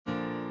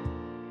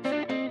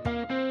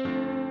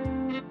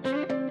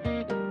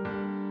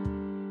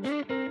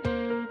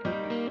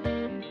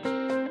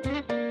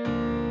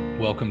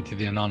Welcome to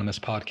the Anonymous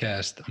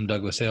Podcast. I'm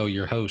Douglas L.,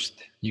 your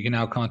host. You can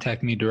now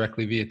contact me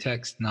directly via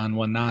text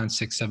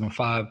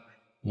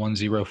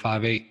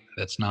 919-675-1058.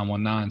 That's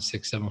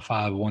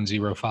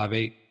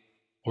 919-675-1058.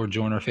 Or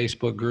join our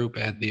Facebook group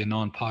at the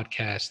Anon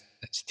Podcast.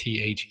 That's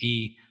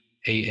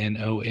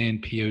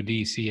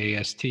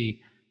TheAnonPodcast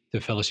to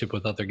fellowship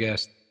with other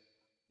guests.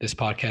 This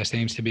podcast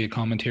aims to be a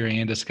commentary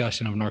and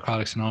discussion of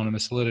Narcotics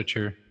Anonymous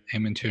literature,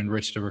 aiming to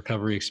enrich the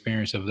recovery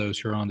experience of those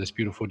who are on this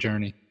beautiful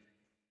journey.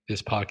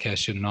 This podcast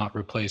should not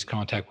replace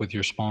contact with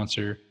your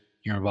sponsor,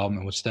 your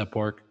involvement with step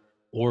work,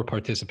 or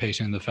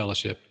participation in the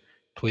fellowship.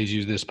 Please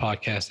use this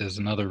podcast as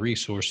another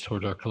resource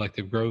toward our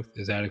collective growth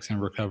as addicts in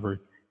recovery.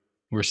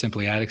 We're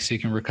simply addicts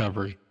seeking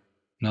recovery,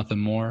 nothing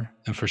more,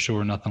 and for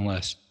sure, nothing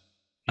less.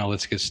 Now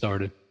let's get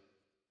started.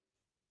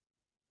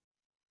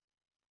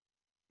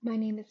 My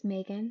name is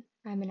Megan.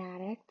 I'm an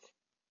addict.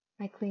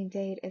 My clean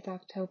date is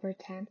October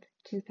 10th,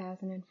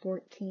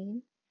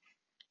 2014.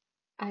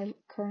 I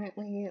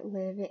currently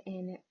live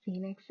in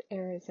Phoenix,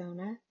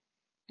 Arizona,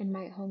 and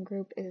my home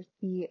group is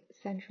the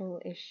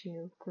Central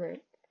Issue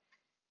Group.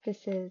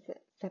 This is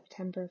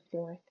September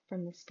 4th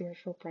from the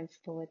Spiritual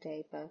Principle a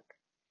Day book,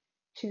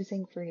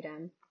 Choosing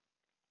Freedom.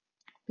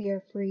 We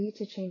are free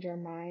to change our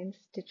minds,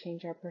 to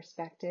change our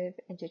perspective,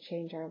 and to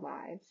change our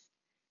lives.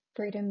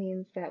 Freedom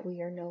means that we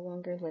are no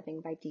longer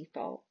living by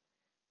default.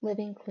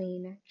 Living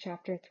Clean,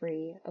 Chapter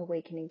 3,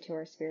 Awakening to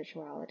Our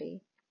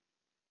Spirituality.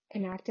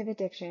 In active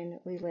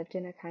addiction, we lived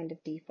in a kind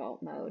of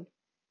default mode.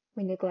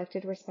 We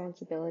neglected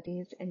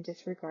responsibilities and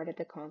disregarded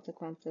the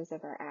consequences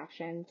of our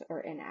actions or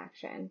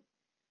inaction.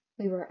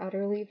 We were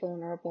utterly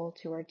vulnerable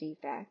to our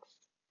defects.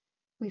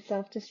 We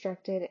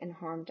self-destructed and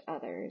harmed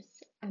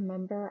others. A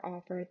member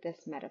offered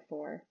this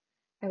metaphor.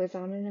 I was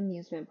on an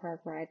amusement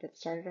park ride that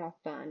started off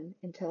fun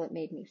until it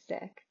made me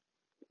sick.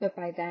 But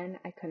by then,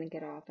 I couldn't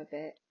get off of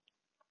it.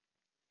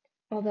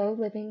 Although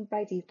living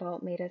by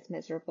default made us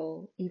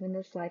miserable, even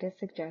the slightest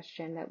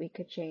suggestion that we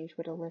could change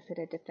would elicit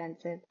a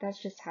defensive,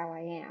 "That's just how I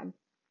am."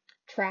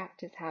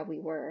 Trapped is how we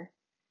were.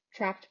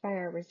 Trapped by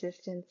our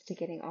resistance to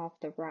getting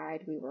off the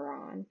ride we were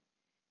on.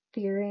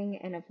 Fearing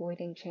and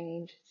avoiding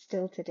change,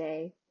 still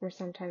today, we're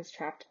sometimes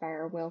trapped by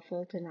our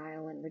willful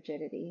denial and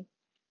rigidity.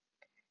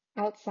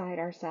 Outside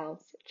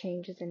ourselves,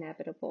 change is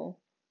inevitable.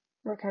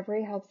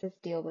 Recovery helps us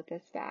deal with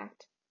this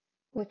fact.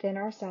 Within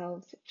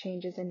ourselves,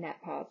 change is a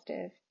net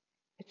positive.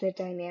 It's a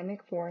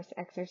dynamic force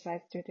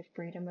exercised through the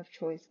freedom of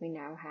choice we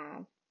now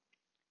have.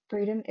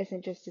 Freedom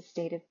isn't just a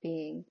state of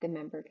being, the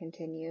member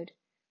continued.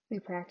 We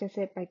practice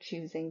it by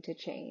choosing to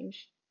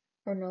change.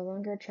 We're no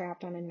longer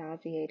trapped on a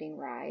nauseating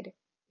ride.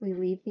 We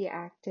leave the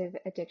active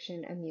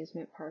addiction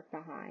amusement park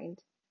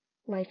behind.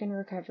 Life in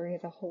recovery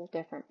is a whole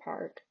different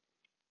park.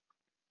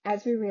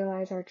 As we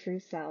realize our true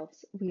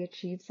selves, we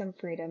achieve some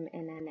freedom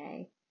in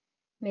NA.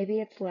 Maybe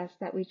it's less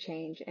that we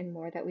change and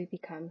more that we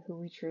become who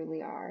we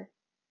truly are.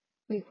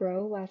 We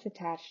grow less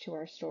attached to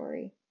our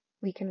story.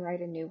 We can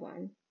write a new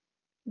one.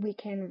 We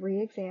can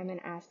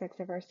re-examine aspects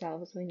of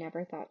ourselves we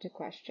never thought to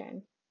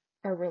question.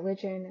 Our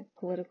religion,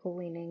 political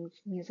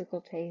leanings, musical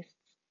tastes,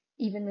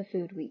 even the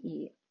food we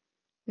eat.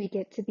 We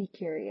get to be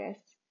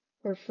curious.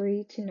 We're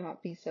free to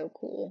not be so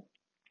cool.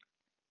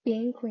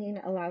 Being clean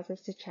allows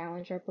us to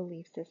challenge our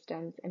belief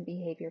systems and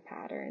behavior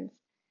patterns,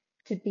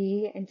 to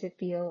be and to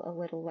feel a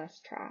little less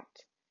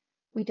trapped.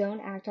 We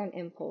don't act on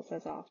impulse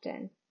as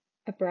often.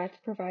 A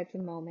breath provides a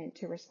moment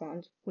to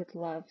respond with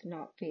love,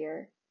 not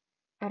fear.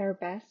 At our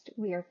best,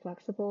 we are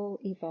flexible,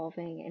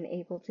 evolving, and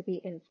able to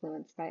be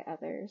influenced by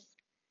others.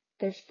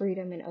 There's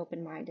freedom in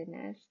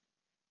open-mindedness.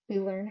 We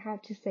learn how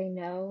to say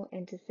no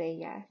and to say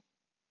yes.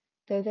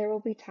 Though there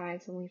will be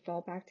times when we fall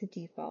back to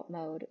default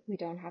mode, we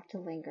don't have to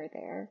linger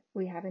there.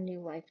 We have a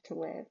new life to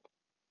live.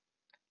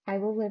 I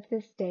will live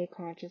this day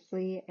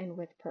consciously and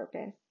with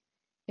purpose.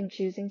 In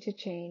choosing to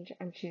change,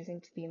 I'm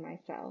choosing to be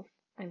myself.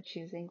 I'm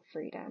choosing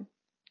freedom.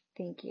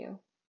 Thank you.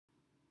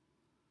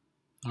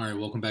 All right,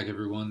 welcome back,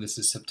 everyone. This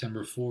is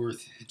September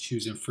 4th,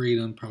 Choosing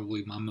Freedom,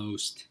 probably my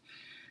most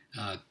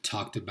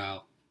talked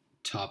about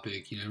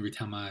topic. Every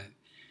time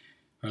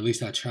or at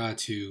least I try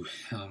to,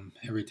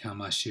 every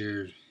time I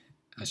share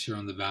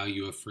on the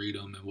value of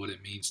freedom and what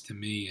it means to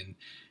me.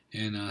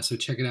 And so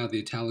check it out. The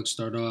italics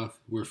start off,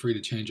 we're free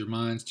to change our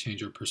minds,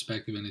 change our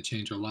perspective, and to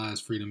change our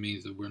lives. Freedom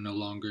means that we're no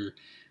longer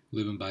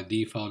living by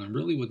default. And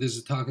really what this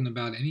is talking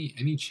about,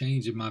 any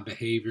change in my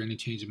behavior, any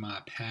change in my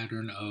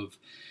pattern of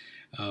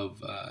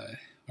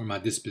or my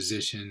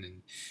disposition,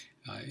 and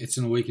it's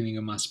an awakening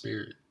of my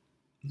spirit.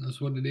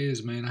 That's what it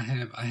is, man. I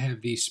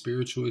have these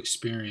spiritual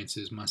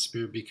experiences. My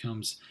spirit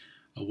becomes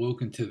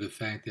awoken to the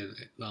fact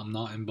that I'm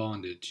not in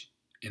bondage.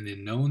 And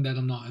then knowing that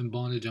I'm not in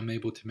bondage, I'm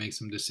able to make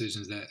some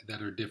decisions that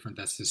are different,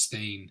 that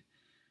sustain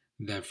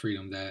that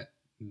freedom that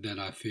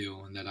I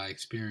feel and that I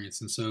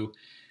experience. And so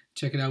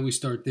check it out. We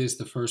start the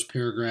first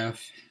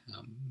paragraph.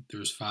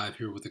 There's 5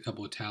 here with a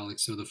couple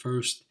italics. So the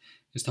first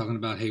is talking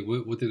about, hey,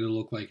 what did it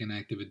look like in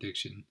active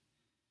addiction?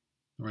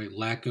 Right?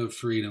 Lack of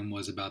freedom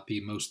was about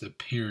the most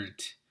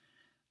apparent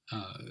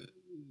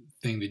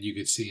thing that you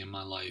could see in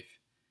my life.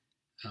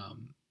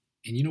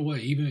 And you know what?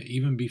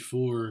 Even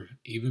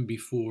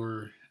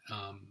before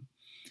um,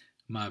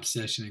 my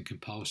obsession and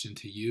compulsion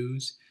to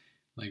use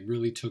like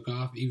really took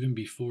off, even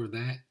before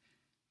that,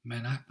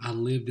 man, I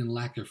lived in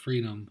lack of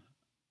freedom.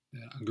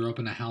 I grew up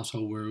in a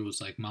household where it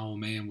was like my old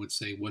man would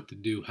say what to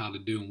do, how to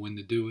do, and when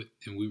to do it,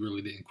 and we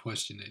really didn't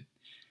question it.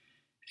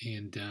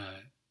 And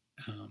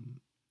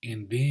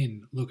and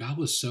then look, I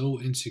was so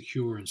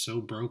insecure and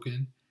so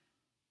broken.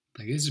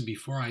 Like this is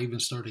before I even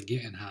started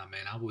getting high,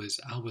 man. I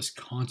was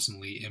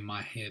constantly in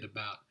my head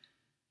about,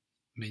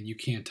 man, you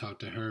can't talk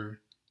to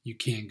her, you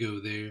can't go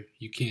there,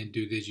 you can't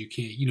do this, you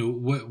can't,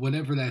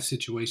 whatever that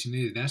situation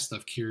is. That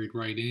stuff carried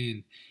right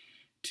in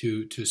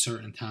to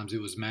certain times.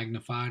 It was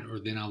magnified, or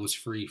then I was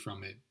free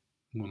from it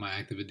when my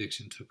active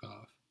addiction took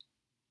off.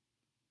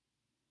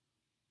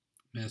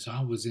 Man, so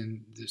I was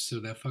in, so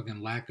that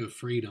fucking lack of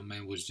freedom,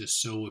 man, was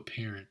just so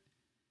apparent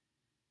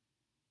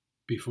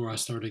before I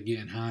started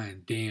getting high.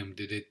 And damn,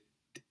 did it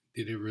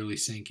really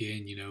sink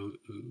in,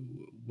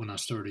 when I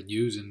started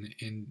using.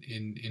 And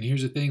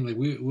here's the thing, like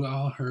we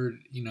all heard,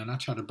 and I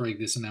try to break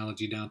this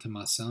analogy down to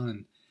my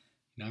son.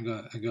 I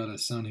got a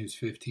son who's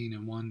 15,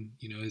 and one,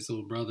 his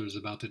little brother is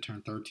about to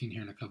turn 13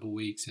 here in a couple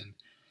weeks. And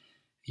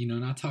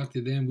and I talk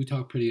to them. We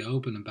talk pretty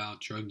open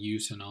about drug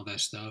use and all that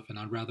stuff. And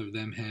I'd rather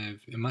them have,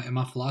 and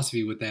my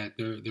philosophy with that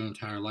their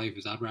entire life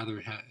is, I'd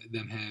rather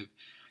them have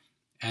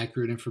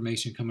accurate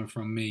information coming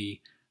from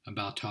me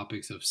about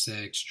topics of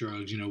sex,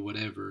 drugs,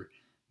 whatever,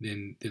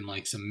 than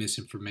like some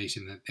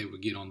misinformation that they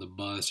would get on the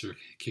bus or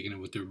kicking it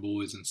with their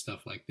boys and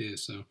stuff like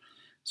this.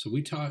 So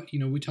we talk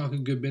a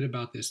good bit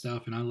about this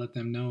stuff, and I let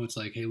them know it's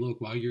like, hey,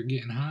 look, while you're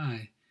getting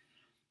high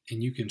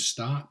and you can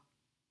stop,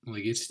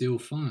 like it's still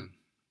fun.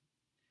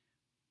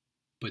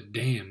 But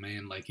damn,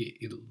 man, like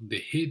the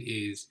hit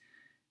is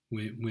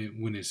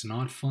when it's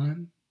not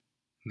fun,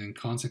 and then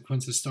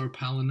consequences start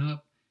piling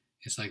up.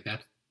 It's like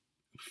that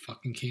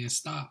fucking can't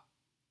stop.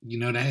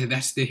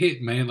 That's the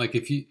hit, man. Like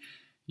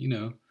you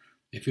know,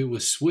 if it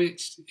was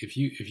switched, if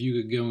you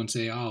could go and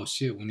say, oh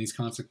shit, when these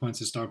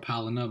consequences start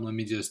piling up, let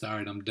me just, all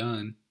right, I'm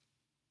done.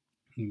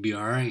 You'd be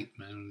all right,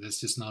 man.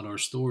 That's just not our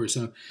story.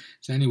 So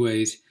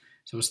anyways,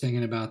 so I was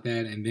thinking about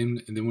that, and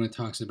then when it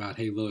talks about,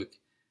 hey, look,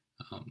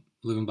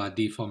 living by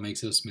default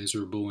makes us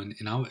miserable, and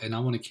I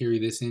want to carry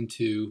this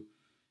into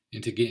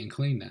getting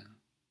clean now.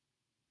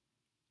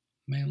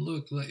 Man,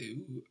 look, like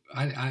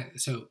I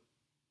so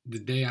the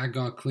day I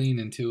got clean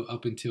until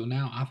up until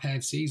now, I've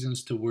had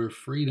seasons to where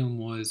freedom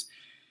was,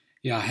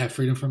 yeah, I have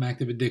freedom from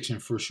active addiction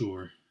for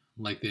sure.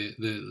 Like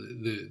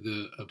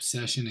the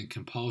obsession and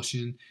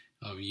compulsion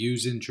of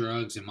using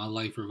drugs and my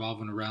life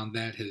revolving around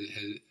that has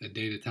a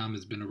day at a time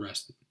has been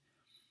arrested.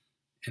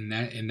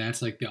 And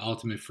that's like the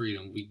ultimate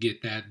freedom. We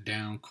get that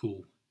down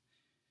cool.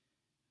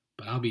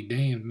 But I'll be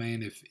damned,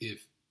 man,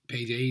 if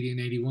page 80 and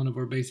 81 of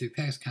our basic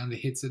text kind of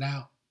hits it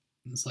out.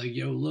 It's like,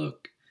 yo,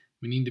 look,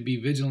 we need to be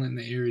vigilant in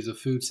the areas of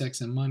food, sex,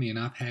 and money. And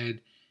I've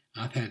had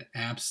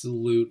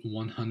absolute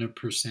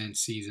 100%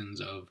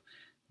 seasons of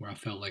where I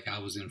felt like I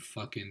was in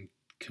fucking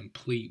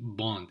complete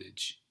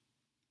bondage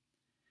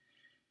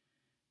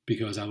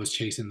because I was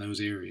chasing those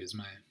areas,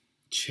 man.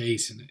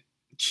 Chasing it.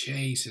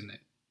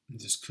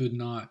 Just could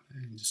not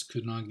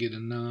get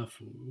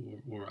enough,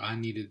 or I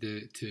needed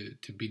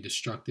to be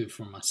destructive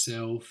for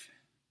myself.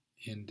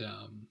 And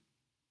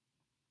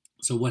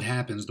so what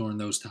happens during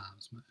those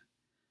times, man?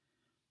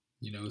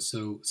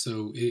 So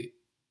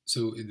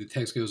the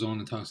text goes on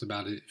and talks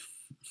about it.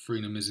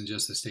 Freedom isn't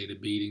just a state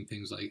of being,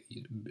 things like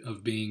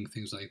of being,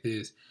 things like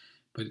this.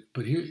 But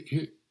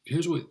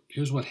here's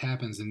what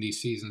happens in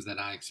these seasons that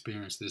I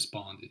experience this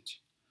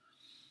bondage.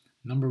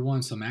 Number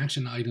one, some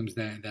action items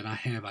that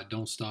I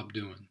don't stop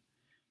doing.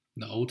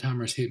 The old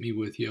timers hit me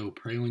with, yo,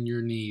 pray on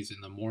your knees in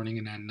the morning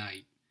and at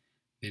night.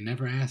 They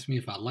never asked me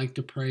if I liked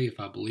to pray, if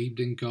I believed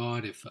in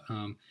God, if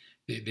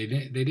they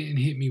didn't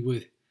hit me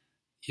with,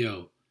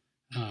 yo,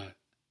 uh,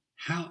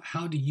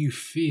 how do you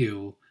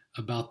feel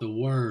about the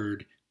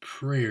word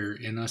prayer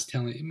and us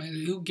telling,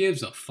 man, who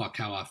gives a fuck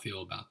how I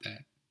feel about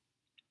that?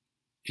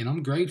 And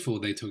I'm grateful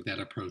they took that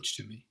approach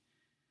to me.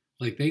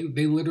 Like they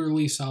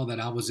literally saw that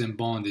I was in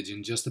bondage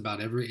in just about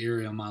every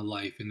area of my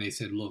life, and they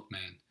said, look,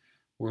 man,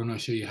 we're going to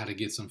show you how to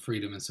get some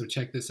freedom. And so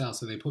check this out.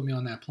 So they put me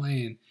on that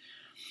plan,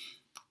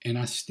 and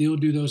I still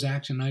do those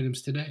action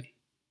items today.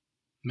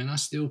 Man, I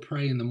still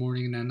pray in the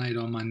morning and at night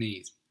on my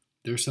knees.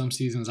 There's some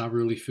seasons I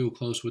really feel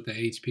close with the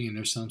HP, and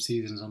there's some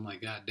seasons I'm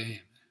like, God damn,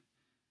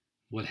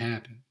 what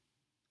happened?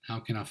 How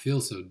can I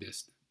feel so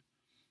distant?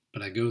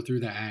 But I go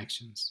through the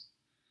actions.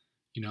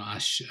 I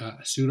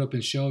suit up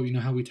and show up. You know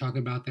how we talk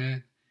about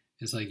that?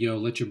 It's like, yo,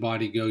 let your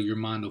body go, your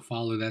mind will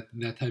follow,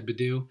 that type of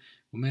deal.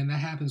 Well, man, that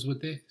happens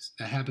with this.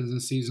 That happens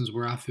in seasons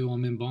where I feel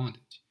I'm in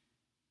bondage.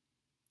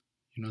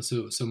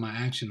 So my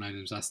action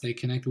items, I stay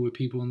connected with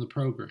people in the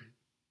program.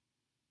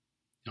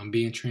 I'm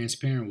being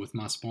transparent with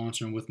my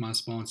sponsor and with my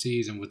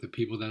sponsees and with the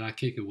people that I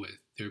kick it with.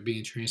 They're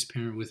being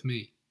transparent with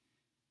me.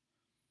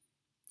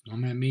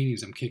 I'm at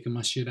meetings, I'm kicking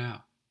my shit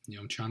out.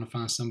 I'm trying to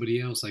find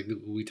somebody else. Like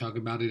we talk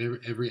about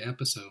it every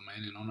episode,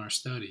 man, and on our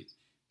studies.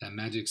 That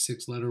magic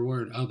 6-letter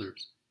word,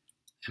 others.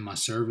 Am I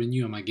serving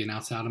you? Am I getting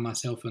outside of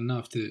myself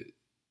enough to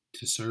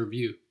serve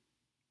you?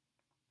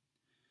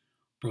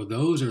 Bro,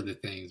 those are the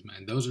things,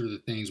 man. Those are the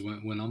things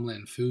when I'm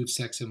letting food,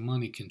 sex, and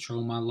money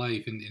control my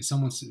life. And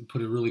someone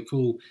put it really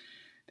cool.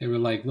 They were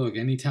like, look,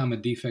 anytime a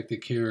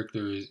defective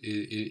character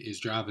is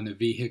driving a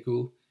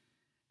vehicle,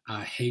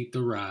 I hate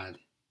the ride.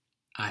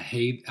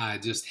 I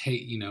just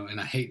hate, and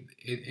I hate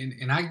it.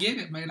 And I get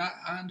it, man.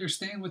 I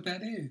understand what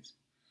that is.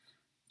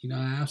 I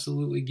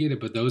absolutely get it.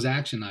 But those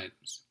action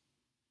items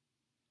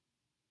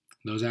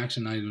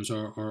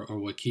are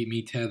what keep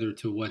me tethered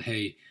to what,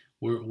 hey,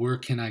 where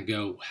can I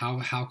go?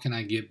 How can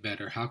I get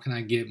better? How can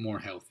I get more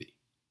healthy?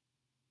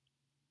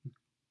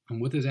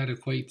 And what does that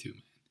equate to,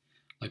 man?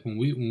 Like when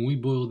we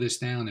boil this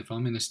down, if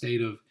I'm in a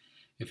state of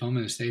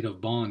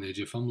bondage,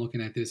 if I'm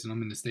looking at this and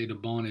I'm in a state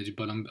of bondage,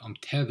 but I'm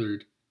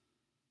tethered,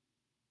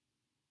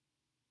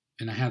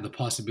 and I have the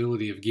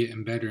possibility of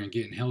getting better and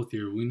getting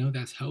healthier, we know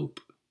that's hope.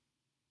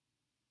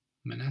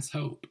 Man, that's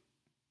hope.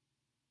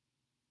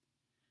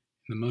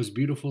 And the most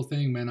beautiful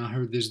thing, man, I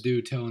heard this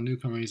dude tell a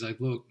newcomer, he's like,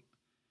 look,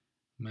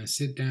 man,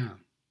 sit down.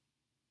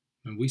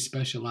 And we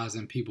specialize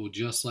in people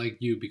just like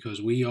you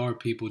because we are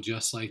people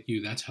just like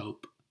you. That's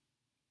hope.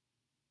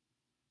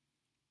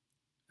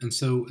 And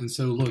so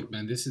look,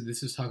 man, this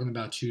is talking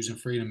about choosing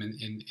freedom,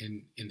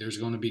 and there's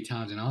going to be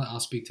times, and I'll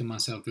speak to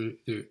myself.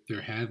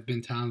 There have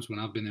been times when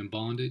I've been in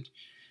bondage,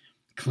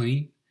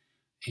 clean,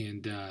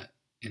 and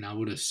I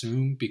would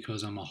assume,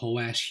 because I'm a whole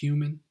ass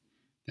human,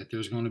 that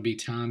there's going to be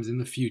times in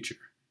the future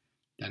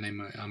that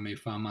I may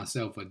find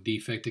myself a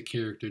defective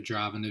character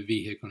driving a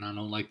vehicle, and I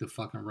don't like the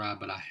fucking ride,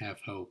 but I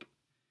have hope.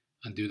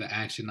 I do the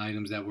action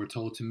items that were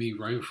told to me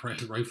right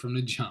from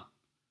the jump.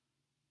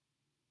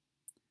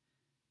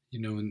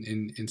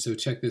 And so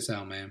check this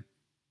out, man.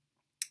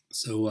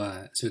 So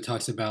it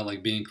talks about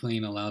like being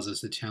clean allows us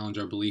to challenge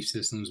our belief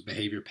systems,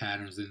 behavior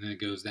patterns, and then it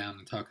goes down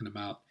and talking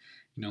about,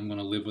 I'm going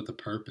to live with a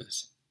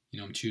purpose.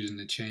 I'm choosing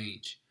to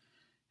change,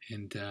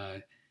 and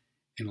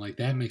like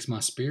that makes my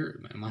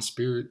spirit, man. My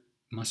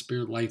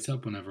spirit lights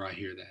up whenever I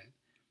hear that.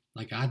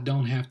 Like I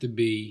don't have to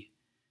be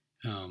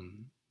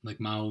like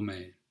my old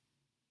man,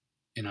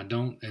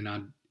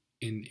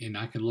 and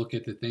I can look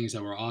at the things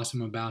that were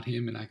awesome about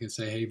him, and I can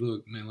say, hey,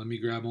 look, man, let me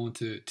grab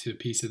onto a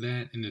piece of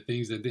that, and the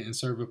things that didn't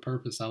serve a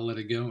purpose, I'll let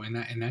it go.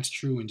 And that's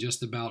true in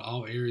just about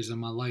all areas of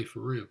my life,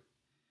 for real.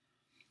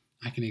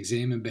 I can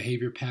examine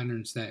behavior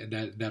patterns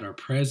that are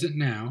present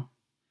now,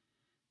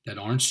 that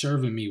aren't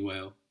serving me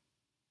well.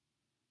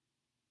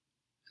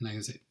 And I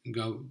can say,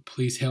 God,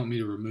 please help me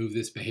to remove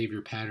this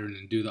behavior pattern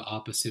and do the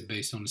opposite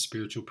based on the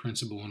spiritual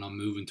principle, and I'm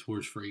moving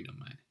towards freedom,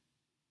 man.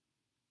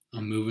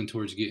 I'm moving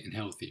towards getting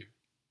healthier.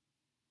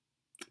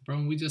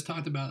 Bro, we just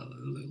talked about,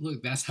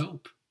 look, that's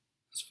hope.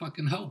 That's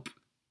fucking hope.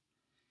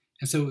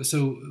 And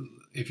so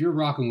if you're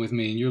rocking with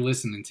me and you're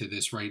listening to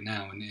this right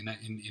now, and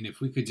if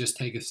we could just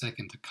take a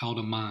second to call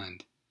to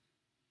mind,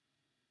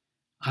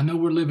 I know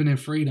we're living in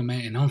freedom,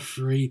 man, and I'm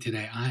free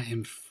today. I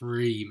am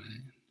free,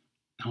 man.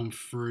 I'm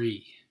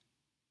free.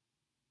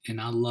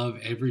 And I love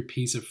every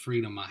piece of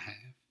freedom I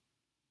have.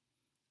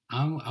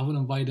 I would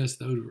invite us,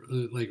 though,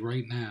 like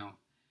right now,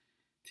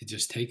 to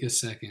just take a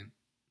second,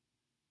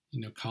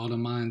 call to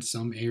mind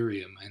some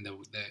area, man,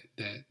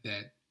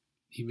 that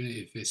even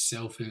if it's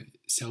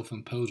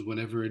self-imposed,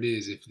 whatever it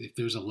is, if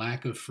there's a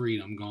lack of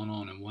freedom going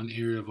on in one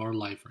area of our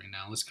life right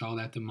now, let's call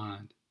that to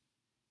mind.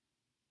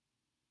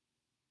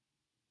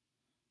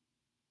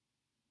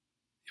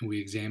 And we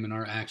examine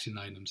our action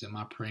items. Am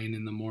I praying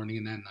in the morning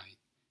and at night?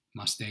 Am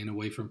I staying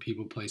away from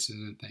people, places,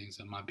 and things?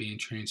 Am I being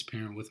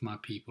transparent with my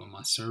people? Am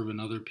I serving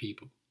other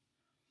people?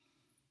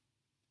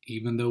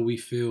 Even though we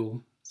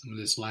feel some of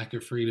this lack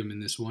of freedom in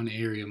this one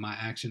area, my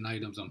action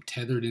items, I'm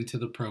tethered into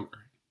the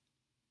program.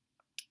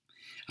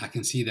 I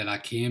can see that I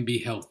can be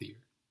healthier.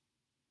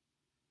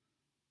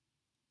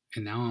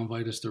 And now I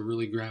invite us to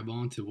really grab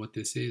onto what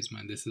this is,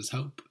 man. This is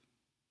hope.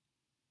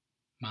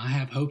 I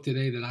have hope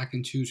today that I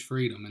can choose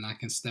freedom and I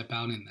can step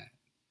out in that.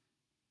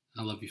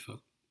 I love you,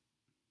 folks.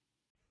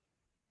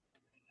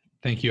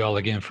 Thank you all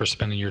again for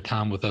spending your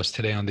time with us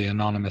today on the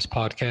Anonymous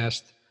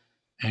Podcast.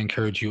 I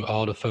encourage you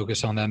all to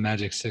focus on that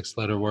magic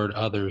 6-letter word,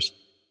 others,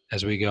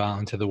 as we go out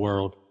into the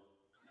world.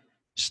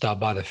 Stop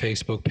by the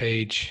Facebook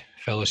page,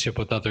 Fellowship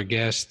with Other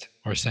Guests,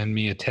 or send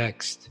me a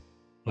text.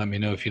 Let me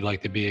know if you'd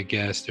like to be a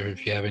guest or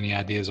if you have any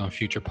ideas on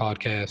future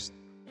podcasts.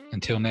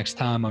 Until next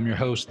time, I'm your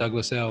host,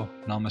 Douglas L.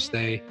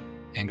 Namaste,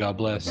 and God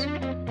bless.